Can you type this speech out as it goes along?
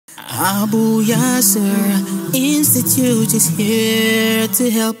Abu Yasser Institute is here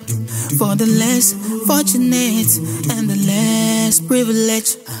to help for the less fortunate and the less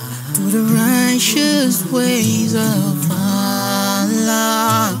privileged, to the righteous ways of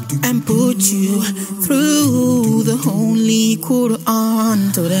Allah, and put you through the Holy Quran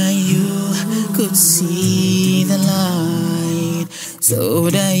so that you could see the light,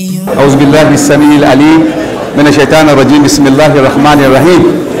 so that you أعوذ بالله السميع العليم من الشيطان الرجيم. بسم الله الرحمن الرحيم.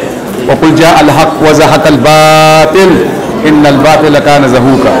 وقل جاء الحق وزهق الباطل إن الباطل كان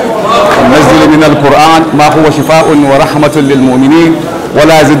زهوقا. وننزل من القرآن ما هو شفاء ورحمة للمؤمنين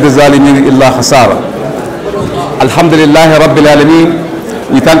ولا يزيد الظالمين إلا خسارة. الحمد لله رب العالمين.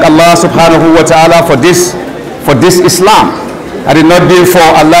 We thank Allah subhanahu wa ta'ala for this Islam. Had it not been for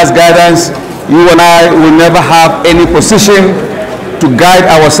Allah's guidance, you and I will never have any position to guide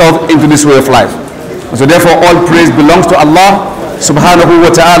ourselves into this way of life. So therefore all praise belongs to Allah subhanahu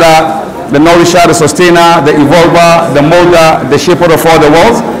wa ta'ala, the nourisher, the sustainer, the evolver, the molder, the shaper of all the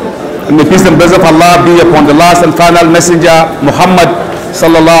worlds. And the peace and blessing of Allah be upon the last and final messenger, Muhammad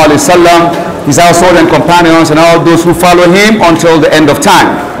sallallahu alaihi wasallam, his household and companions, and all those who follow him until the end of time.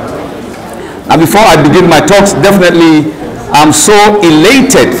 Now before I begin my talks, definitely I'm so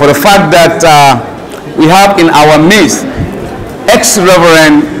elated for the fact that we have in our midst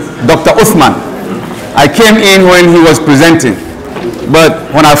ex-Reverend Dr. Uthman. I came in when he was presenting,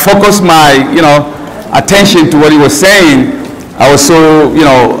 but when I focused my attention to what he was saying, I was so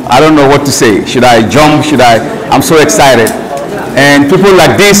I don't know what to say. Should I jump? I'm so excited. And people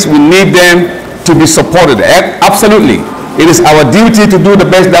like this, we need them to be supported. Absolutely. It is our duty to do the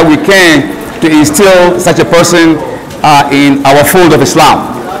best that we can to instill such a person in our fold of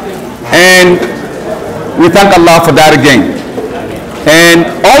Islam. And we thank Allah for that again. And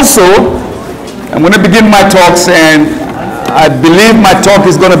also, I'm going to begin my talks, and I believe my talk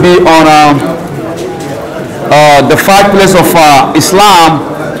is going to be on the five pillars of Islam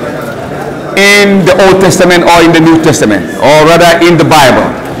in the Old Testament or in the New Testament, or rather in the Bible.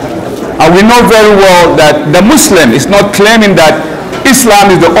 We know very well that the Muslim is not claiming that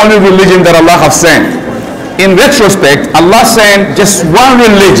Islam is the only religion that Allah has sent. In retrospect, Allah sent just one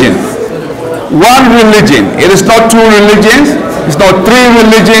religion. One religion. It is not two religions, it's not three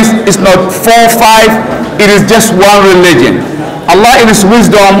religions, it's not 4, 5, it is just one religion. Allah in His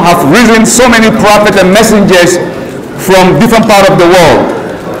wisdom have risen so many prophets and messengers from different parts of the world.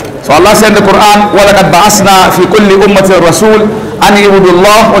 So Allah said in the Quran, وَلَقَدْ بَعَثْنَا فِي كُلِّ أُمَّةٍ رَسُولٍ أَنِ اعْبُدُوا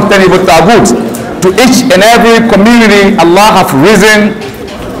اللَّهَ وَاجْتَنِبُوا الطَّاغُوتَ. To each and every community, Allah have risen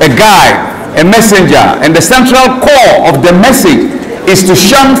a guide, a messenger, and the central core of the message is to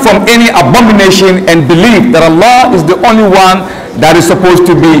shun from any abomination and believe that Allah is the only one that is supposed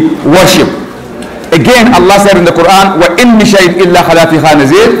to be worshipped. Again, Allah said in the Quran, وَإِنْ مِشَيْءٍ إِلَّا خَلَا فِيهَا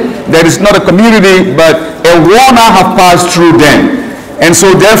نَذِيرٌ. There is not a community, but a warner have passed through them. And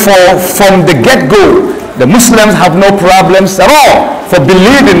so therefore, from the get-go, the Muslims have no problems at all for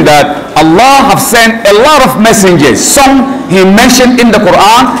believing that Allah have sent a lot of messengers. Some He mentioned in the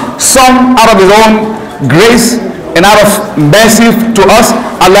Quran, some out of His own grace and out of mercy to us,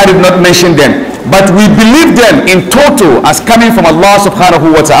 Allah did not mention them. But we believe them in total as coming from Allah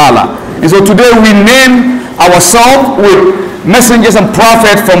subhanahu wa ta'ala. And so today we name ourselves with messengers and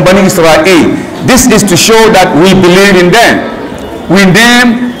prophets from Bani Israel. This is to show that we believe in them. We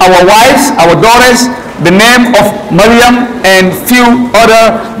name our wives, our daughters, the name of Maryam and few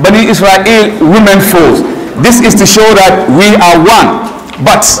other Bani Israel women folks. This is to show that we are one.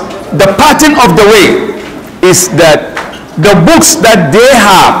 But the pattern of the way is that the books that they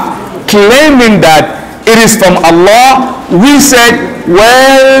have claiming that it is from Allah, we said,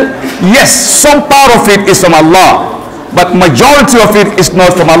 well, yes, some part of it is from Allah, but majority of it is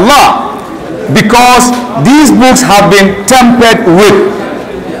not from Allah, because these books have been tampered with.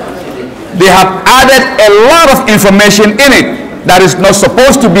 They have added a lot of information in it that is not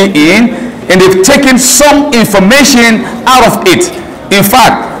supposed to be in, and they've taken some information out of it. In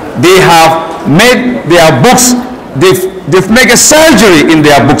fact, they have made their books, they've made a surgery in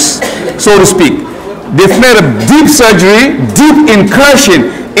their books, so to speak. They've made a deep surgery, deep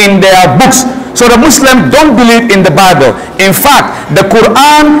incursion in their books. So the Muslims don't believe in the Bible. In fact, the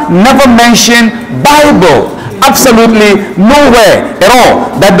Quran never mentioned Bible. Absolutely nowhere at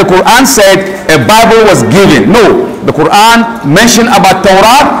all that the Quran said a Bible was given. No, the Quran mentioned about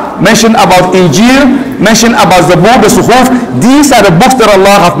Torah, mentioned about Injil, mentioned about Zabur, the Suhuf. These are the books that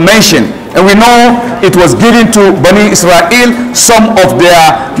Allah have mentioned. And we know it was given to Bani Israel, some of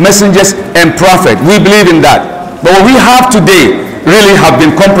their messengers and prophets. We believe in that. But what we have today really have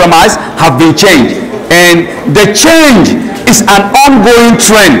been compromised, have been changed. And the change is an ongoing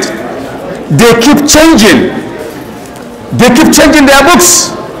trend. they keep changing. They keep changing their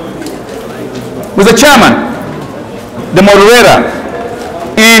books. With the chairman, the moderator,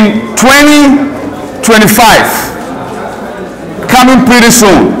 in 2025, coming pretty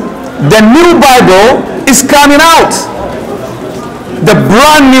soon, the new Bible is coming out. The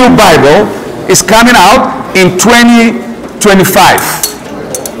brand new Bible is coming out in 2025.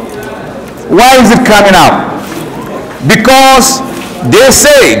 Why is it coming out? Because they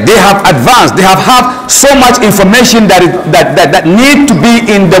say they have advanced, they have had so much information that need to be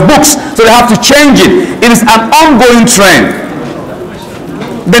in the books, so they have to change it. It is an ongoing trend.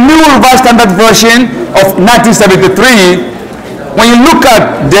 The New Revised Standard Version of 1973, when you look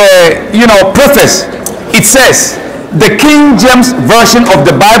at the preface, it says the King James Version of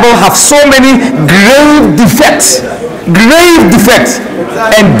the Bible have so many grave defects,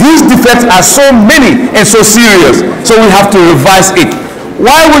 and these defects are so many and so serious, so we have to revise it.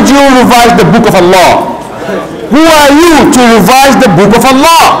 Why would you revise the book of Allah? Who are you to revise the book of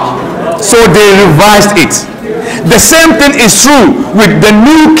Allah? So they revised it. The same thing is true with the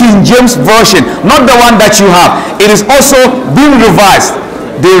New King James Version, not the one that you have. It is also being revised.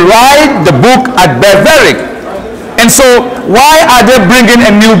 They write the book at Bavaric. And so why are they bringing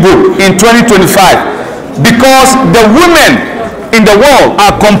a new book in 2025? Because the women in the world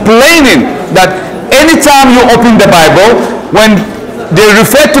are complaining that anytime you open the Bible, when they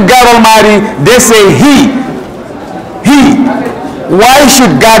refer to God Almighty, they say He. Why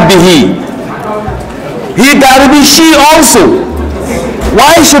should God be He? He got to be she also.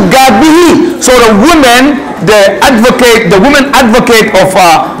 Why should God be He? So the women advocate of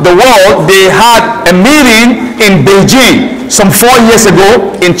the world, they had a meeting in Beijing some 4 years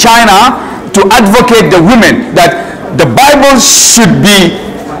ago in China to advocate the women that the Bible should be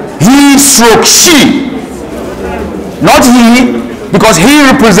he/she, not he, because he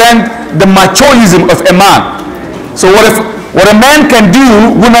represents the machoism of a man. So what a man can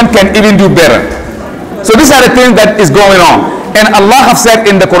do, women can even do better. So these are the things that is going on. And Allah have said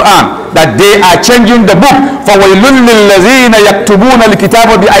in the Quran that they are changing the book. فَوَيْلٌ لِلَّذِينَ يَكْتُبُونَ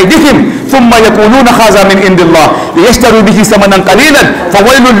الْكِتَابَ بِأَيْدِهِمْ ثُمَّ يَقُولُونَ هَذَا مِنْ عِنْدِ اللَّهِ لِيَشْتَرُوا بِهِ ثَمَنًا قَلِيلًا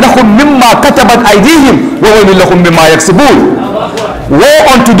فَوَيْلٌ لَهُمْ مِمَّا كَتَبَتْ أَيْدِيهِمْ وَوَيْلٌ لَهُمْ مِمَّا يَكْسِبُونَ. Woe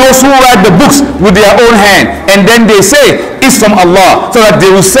unto those who write the books with their own hand, and then they say it's from Allah, so that they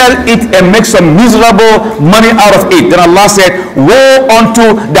will sell it and make some miserable money out of it. Then Allah said, woe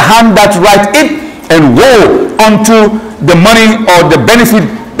unto the hand that writes it, and woe unto the money or the benefit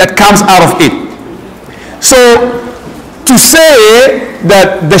that comes out of it. So to say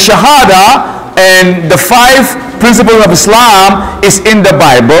that the Shahada and the 5 principles of Islam is in the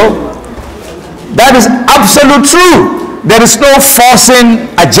Bible, that is absolute true. There is no forcing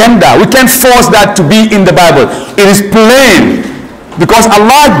agenda. We can't force that to be in the Bible. It is plain, because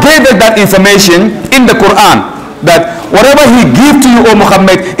Allah gave us that information in the Quran, that whatever He gave to you, O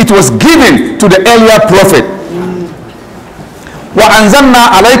Muhammad, it was given to the earlier prophet.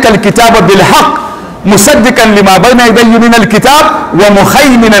 وَأَنزَلْنَا عَلَيْكَ الْكِتَابَ بِالْحَقِّ مُصَدِّقًا لِمَا بَيْنَ يَدَيْهِ مِنَ الْكِتَابِ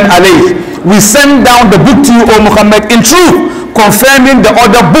وَمُهَيْمِنًا عَلَيْهِ. We send down the book to you, O Muhammad, in truth, confirming the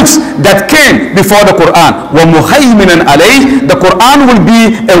other books that came before the Quran. وَمُهَيْمِنًا عَلَيْهِ. The Quran will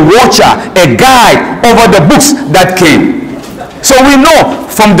be a watcher, a guide over the books that came. So we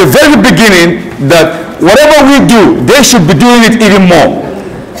know from the very beginning that whatever we do, they should be doing it even more.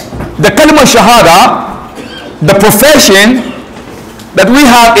 The kalima shahada, the profession that we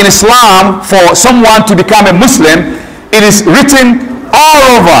have in Islam for someone to become a Muslim, it is written all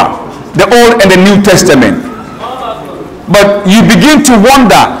over the Old and the New Testament. But you begin to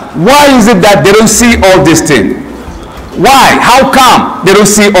wonder, why is it that they don't see all these things? Why? How come they don't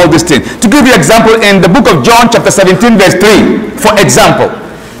see all these things? To give you an example, in the book of John chapter 17 verse 3, for example,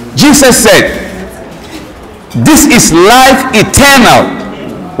 Jesus said, this is life eternal.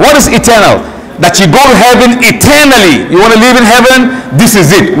 What is eternal? That you go to heaven eternally. You want to live in heaven? This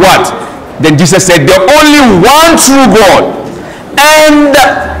is it. What? Then Jesus said, the only one true God, and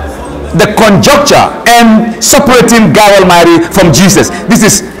the conjuncture and separating God Almighty from Jesus. This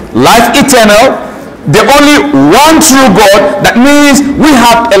is life eternal, the only one true God. That means we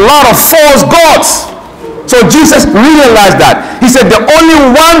have a lot of false gods. So Jesus realized that. He said, the only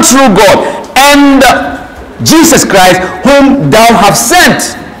one true God, and Jesus Christ, whom thou hast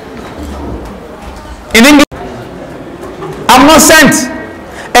sent. In English, I'm not sent.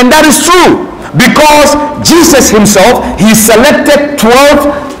 And that is true, because Jesus himself, he selected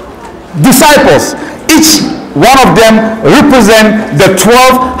 12 disciples. Each one of them represent the 12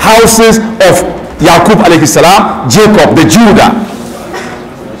 houses of Yaqub alayhi salam, Jacob, the Judah.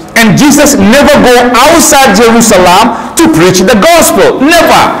 And Jesus never go outside Jerusalem to preach the gospel.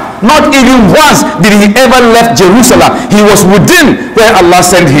 Never. Not even once did he ever left Jerusalem. He was within where Allah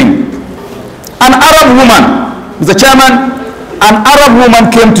sent him. An Arab woman, Mr. Chairman, an Arab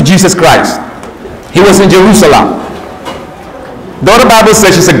woman came to Jesus Christ. He was in Jerusalem. The other Bible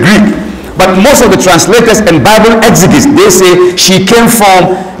says she's a Greek, but most of the translators and Bible exegetes, they say she came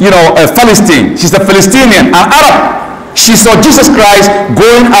from, Palestine. She's a Palestinian, an Arab. She saw Jesus Christ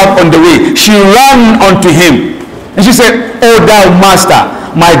going out on the way. She ran unto him. And she said, "Oh thou master,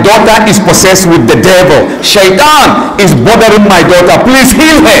 my daughter is possessed with the devil. Shaitan is bothering my daughter. Please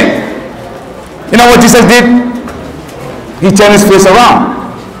heal her." You know what Jesus did? He turned his face around.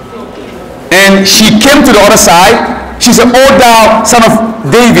 And she came to the other side. She said, "Oh thou son of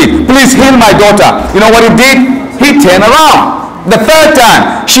David, please heal my daughter." You know what he did? He turned around. The third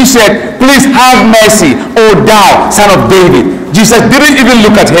time, she said, "Please have mercy, oh thou son of David." Jesus didn't even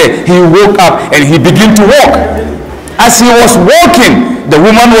look at her. He woke up and he began to walk. As he was walking, the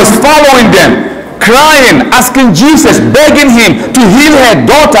woman was following them, crying, asking Jesus, begging him to heal her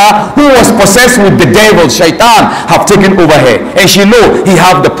daughter who was possessed with the devil. Shaitan have taken over her, and she know he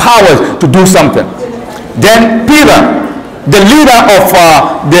have the powers to do something. Then Peter, the leader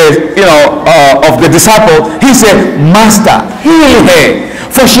of the disciple, he said, "Master, heal her,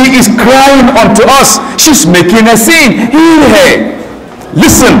 for she is crying unto us. She's making a scene. Heal her."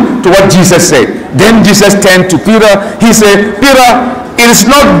 Listen to what Jesus said. Then Jesus turned to Peter. He said, "Peter, it is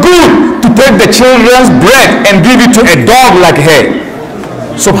not good to take the children's bread and give it to a dog like her."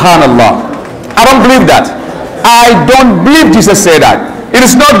 Subhanallah. I don't believe that. I don't believe Jesus said that. It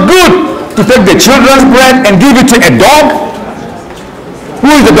is not good to take the children's bread and give it to a dog. Who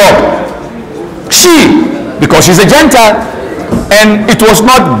is the dog? She, because she's a Gentile. And it was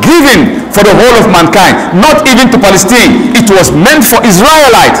not given for the whole of mankind, not even to Palestine. It was meant for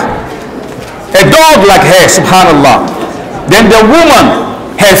Israelite. A dog like her, subhanallah. Then the woman,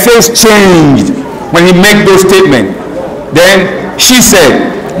 her face changed when he made those statements. Then she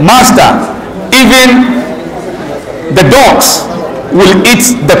said, "Master, even the dogs will eat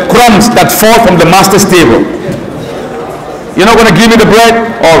the crumbs that fall from the master's table. You're not going to give me the bread?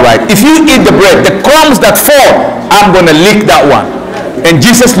 All right. If you eat the bread, the crumbs that fall, I'm going to lick that one." And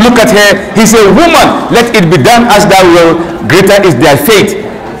Jesus looked at her. He said, "Woman, let it be done as thou will. Greater is thy faith.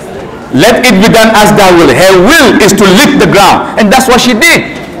 Let it be done as thou will." Her will is to lick the ground. And that's what she did.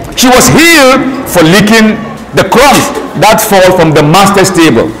 She was healed for licking the crumbs that fall from the master's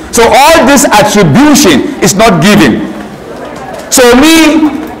table. So all this attribution is not given. So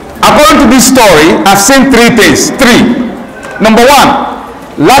me, according to this story, I've seen three things. Number one,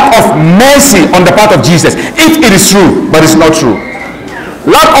 lack of mercy on the part of Jesus, if it is true, but it's not true.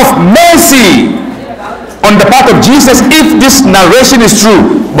 Lack of mercy on the part of Jesus, if this narration is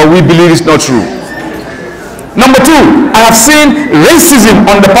true, but we believe it's not true. Number two, I have seen racism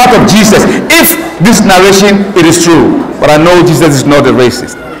on the part of Jesus, if this narration it is true, but I know Jesus is not a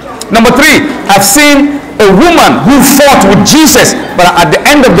racist. Number three, I've seen a woman who fought with Jesus, but at the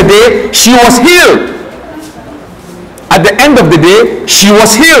end of the day, she was healed. At the end of the day, she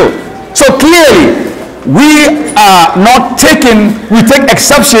was healed. So clearly, we take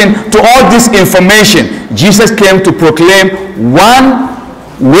exception to all this information. Jesus came to proclaim one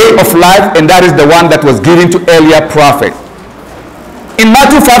way of life, and that is the one that was given to earlier prophet. In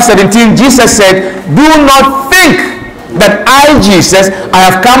Matthew 5:17, Jesus said, "Do not think that I, Jesus, I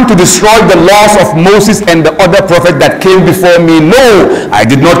have come to destroy the laws of Moses and the other prophets that came before me. No, I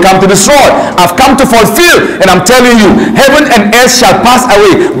did not come to destroy. I've come to fulfill. And I'm telling you, heaven and earth shall pass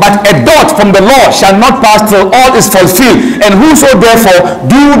away, but a dot from the law shall not pass till all is fulfilled. And whoso therefore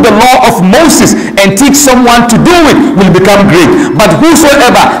do the law of Moses and teach someone to do it will become great. But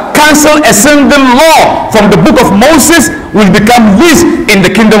whosoever cancel a single law from the book of Moses will become least in the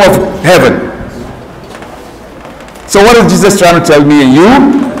kingdom of heaven." So what is Jesus trying to tell me and you?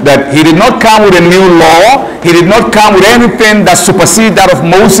 That he did not come with a new law. He did not come with anything that supersedes that of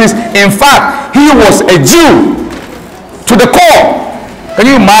Moses. In fact, he was a Jew to the core. Can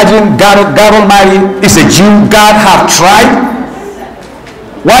you imagine God Almighty is a Jew? God have tried.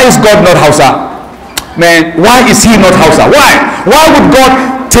 Why is God not Hausa? Man, why is he not Hausa? Why? Why would God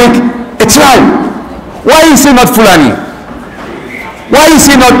take a tribe? Why is he not Fulani? Why is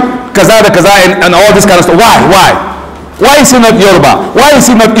he not Kaza and all this kind of stuff? Why? Why is he not Yoruba? Why is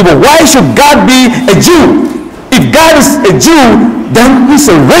he not Igbo? Why should God be a Jew? If God is a Jew, then he's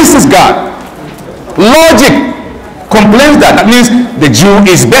a racist God. Logic complains that. That means the Jew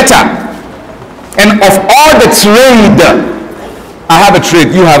is better. And of all the trade, I have a trade,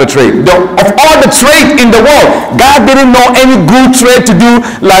 you have a trade. Of all the trade in the world, God didn't know any good trade to do,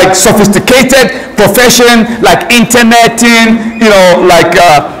 like sophisticated profession, like interneting, like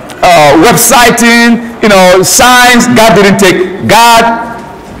websiting, science. God didn't take. God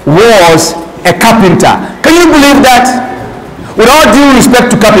was a carpenter. Can you believe that? With all due respect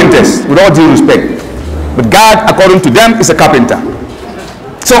to carpenters, with all due respect, but God, according to them, is a carpenter.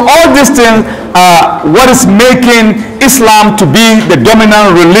 So all these things are what is making Islam to be the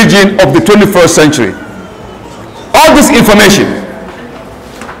dominant religion of the 21st century. All this information,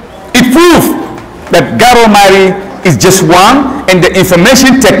 it proves that God Almighty is just one, and the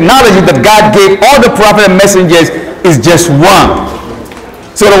information technology that God gave all the prophets and messengers is just one.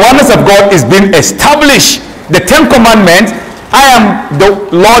 So the oneness of God is being established. The 10 commandments: I am the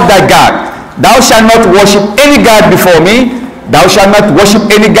Lord thy God. Thou shalt not worship any God before me. Thou shalt not worship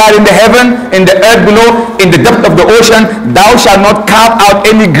any God in the heaven, in the earth below, in the depth of the ocean. Thou shalt not carve out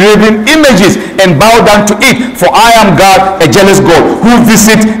any graven images and bow down to it. For I am God, a jealous God, who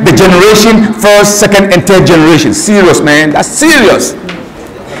visits the generation, first, second, and third generation. Serious, man. That's serious.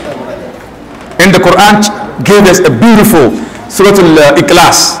 And the Quran gave us a beautiful Surah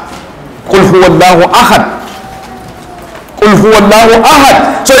Al-Ikhlas. Qul huwallahu ahad. Qul huwallahu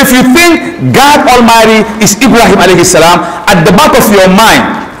ahad. So if you think God Almighty is Ibrahim alayhi salam, at the back of your mind,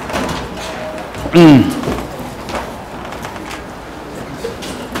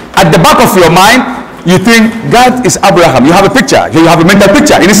 you think God is Abraham. You have a picture. You have a mental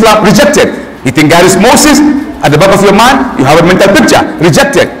picture. In Islam, rejected. You think God is Moses. At the back of your mind, you have a mental picture.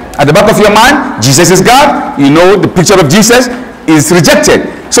 Rejected. At the back of your mind, Jesus is God. You know the picture of Jesus is rejected.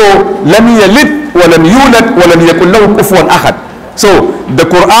 So lam yalid wa lam yulad wa lam yakul lahu kufuwan ahad. So the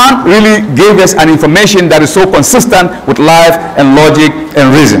Quran really gave us an information that is so consistent with life and logic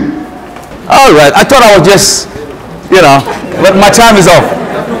and reason. All right, I thought I was just, but my time is up.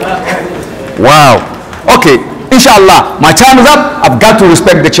 Wow. Okay, inshallah, my time is up. I've got to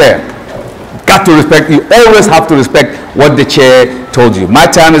respect the chair. Got to respect. You always have to respect what the chair told you. My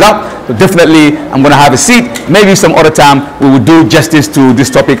time is up. So definitely, I'm going to have a seat. Maybe some other time we will do justice to this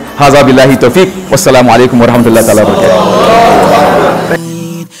topic. Haza billahi tawfiq. Wassalamu alaikum wa rahmatullahi wa barakatuh.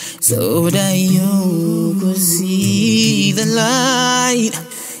 So that you could see the light.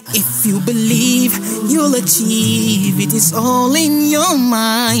 If you believe, you'll achieve. It is all in your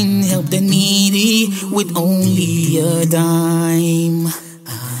mind. Help the needy with only a dime.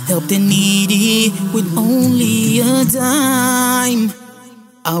 Help the needy with only a dime.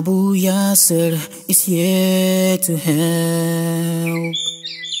 Abu Yasser is here to help.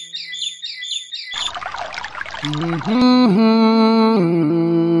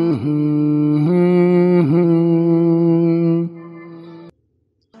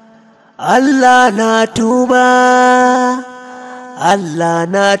 Allah na tuba, Allah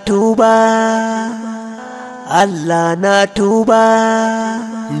na tuba, Allah na tuba.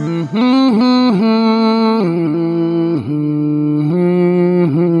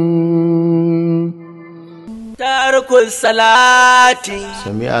 Tarkul salati.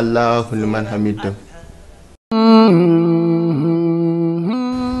 Sami Allahu liman hamidah.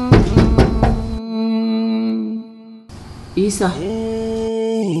 Isa.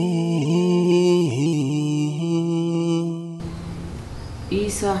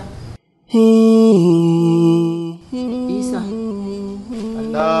 Isa. Isa.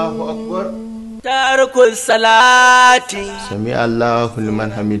 Allahu Akbar. Tarkul salati. Sami Allahu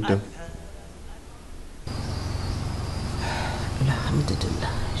liman hamidah.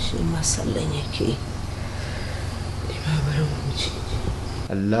 Alhamdulillah. Shi ma sallan yake.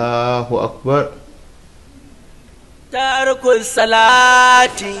 Allahu Akbar. Tarkul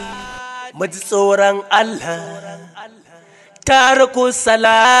salati. Mu ji tsoron Allah. Tarkul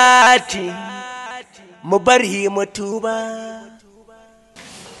salati. Mu bari mu tuba.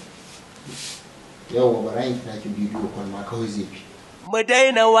 Yawa barayin kira ki bidiyo kwan ma kawai zai fi. Mu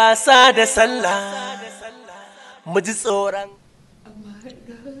daina wasa da sallah. Mu ji tsoron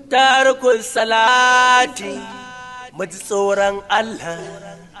tarkul salati. Mu ji tsoron Allah.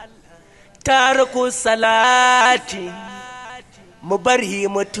 Tarkul salati. Mu bari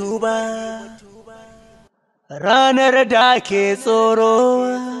mu tuba. Ranar da ke tsoro,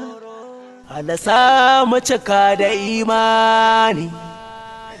 Allah sa mu cika da imani.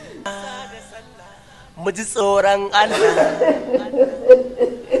 Mu ji tsoron Allah,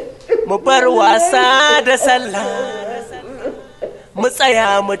 mu bar wasa da sallah, mu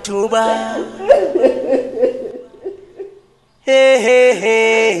tsaya mu tuba.